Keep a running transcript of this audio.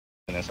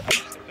this. I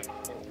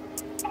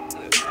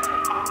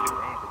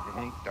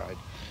just died.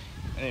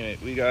 Anyway,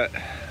 we got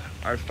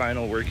our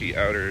final worky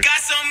outers. Got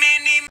so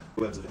many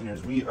webs of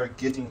inners. We are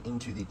getting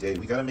into the day.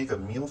 We got to make a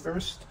meal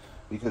first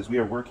because we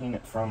are working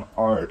from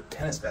our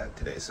tennis bag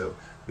today. So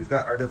we've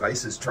got our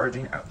devices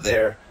charging out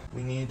there.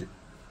 We need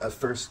a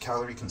first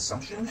calorie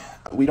consumption.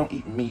 We don't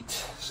eat meat,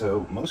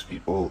 so most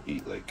people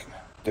eat like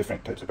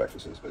different types of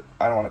breakfasts, but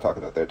I don't want to talk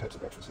about their types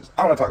of breakfasts.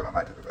 I want to talk about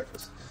my type of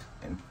breakfast.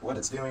 And what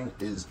it's doing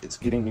is it's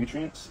getting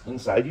nutrients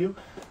inside you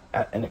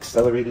at an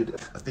accelerated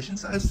efficient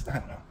size. I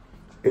don't know.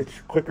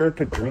 It's quicker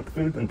to drink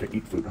food than to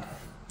eat food.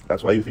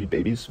 That's why you feed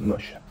babies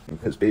mush,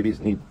 because babies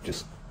need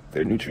just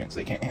their nutrients.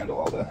 They can't handle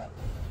all the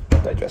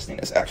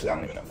digestiness. Actually, I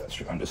don't even know if that's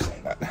true. I'm just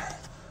saying that.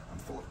 I'm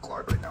full of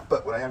glarb right now.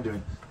 But what I am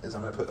doing is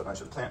I'm going to put a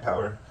bunch of plant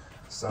power,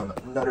 some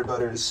Nutter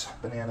Butters,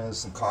 bananas,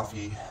 some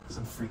coffee,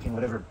 some freaking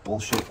whatever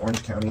bullshit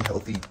Orange County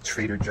healthy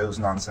Trader Joe's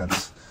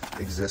nonsense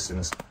exists in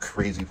this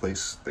crazy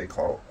place they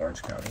call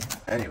Orange County.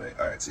 Anyway,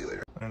 all right, see you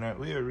later. Internet,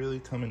 we are really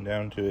coming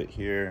down to it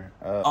here.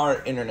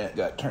 Our internet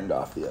got turned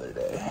off the other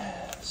day.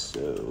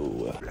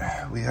 So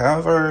we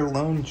have our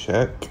loan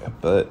check,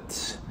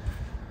 but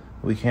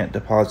we can't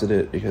deposit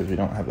it because we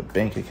don't have a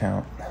bank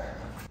account.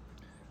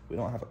 We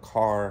don't have a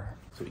car,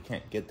 so we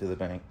can't get to the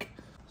bank.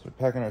 So we're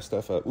packing our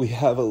stuff up. We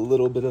have a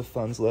little bit of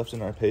funds left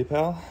in our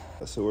PayPal,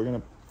 so we're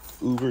gonna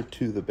Uber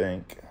to the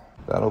bank.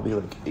 That'll be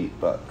like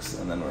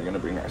 $8, and then we're gonna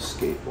bring our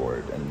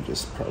skateboard and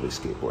just probably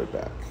skateboard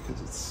back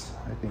because it's,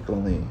 I think,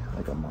 only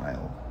like a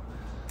mile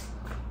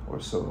or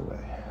so away.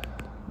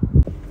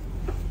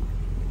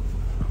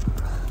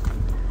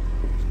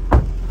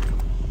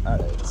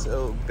 Alright,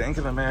 so Bank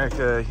of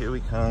America, here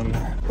we come.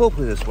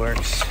 Hopefully this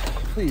works.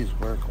 Please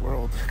work,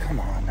 world. Come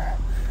on.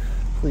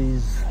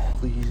 Please,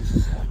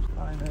 please.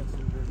 Finances are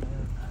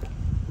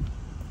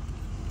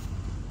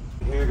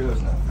in. Here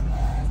goes nothing.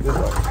 Good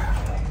luck.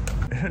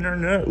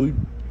 Internet, we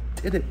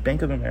did it.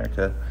 Bank of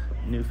America,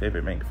 new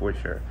favorite bank for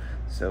sure.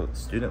 So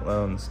student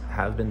loans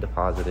have been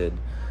deposited.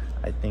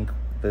 I think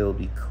they'll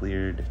be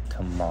cleared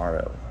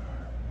tomorrow.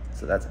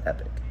 So that's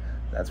epic.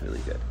 That's really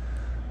good.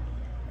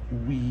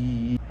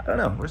 I don't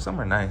know, we're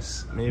somewhere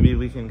nice. Maybe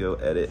we can go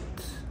edit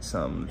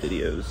some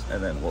videos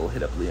and then we'll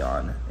hit up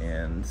Leon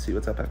and see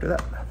what's up after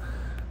that.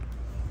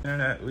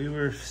 Internet, we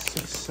were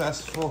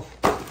successful.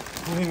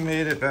 We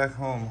made it back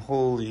home.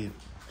 Holy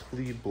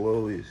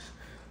blowies.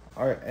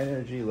 Our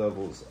energy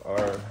levels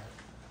are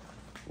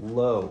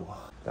low.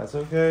 That's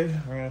okay.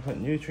 We're gonna put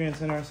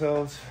nutrients in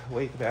ourselves,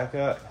 wake back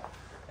up,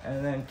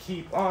 and then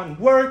keep on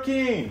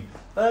working.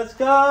 Let's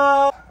go.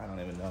 I don't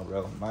even know,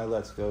 bro. My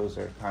let's goes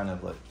are kind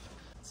of like,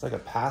 it's like a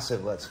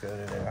passive let's go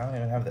today. I don't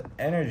even have the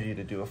energy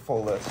to do a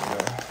full let's go.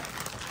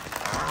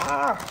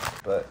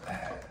 But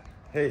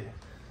hey,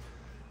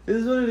 it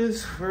is what it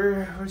is.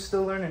 We're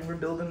still learning. We're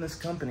building this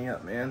company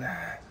up, man.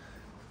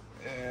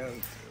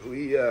 And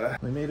we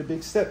made a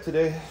big step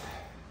today.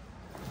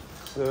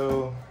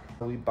 So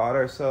we bought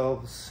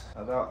ourselves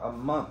about a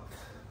month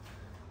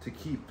to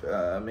keep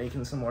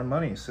making some more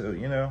money. So,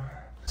 you know,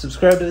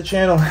 subscribe to the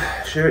channel,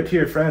 share it to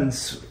your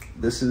friends.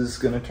 This is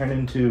gonna turn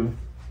into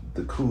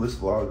the coolest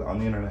vlog on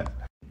the internet.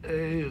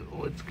 Hey,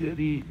 what's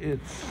goody?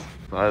 It's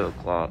 5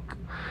 o'clock.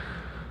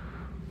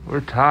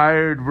 We're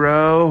tired,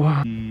 bro.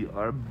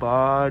 Our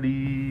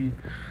body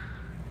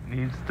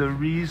needs to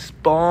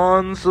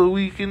respawn so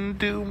we can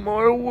do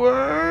more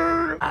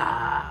work.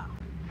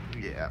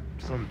 Yeah,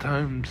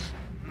 sometimes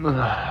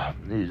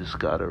you just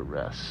gotta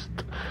rest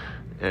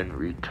and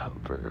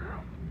recover.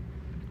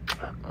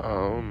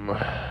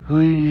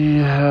 We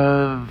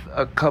have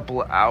a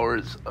couple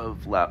hours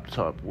of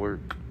laptop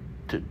work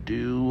to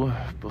do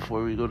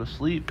before we go to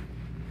sleep,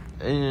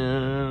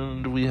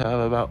 and we have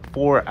about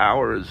 4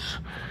 hours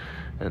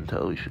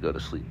until we should go to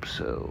sleep.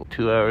 So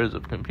 2 hours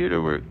of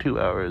computer work, 2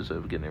 hours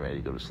of getting ready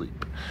to go to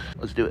sleep.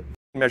 Let's do it.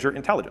 Measure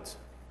intelligence.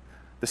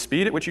 The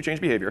speed at which you change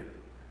behavior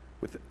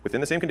within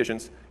the same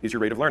conditions is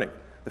your rate of learning.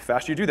 The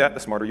faster you do that, the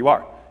smarter you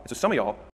are. And so some of y'all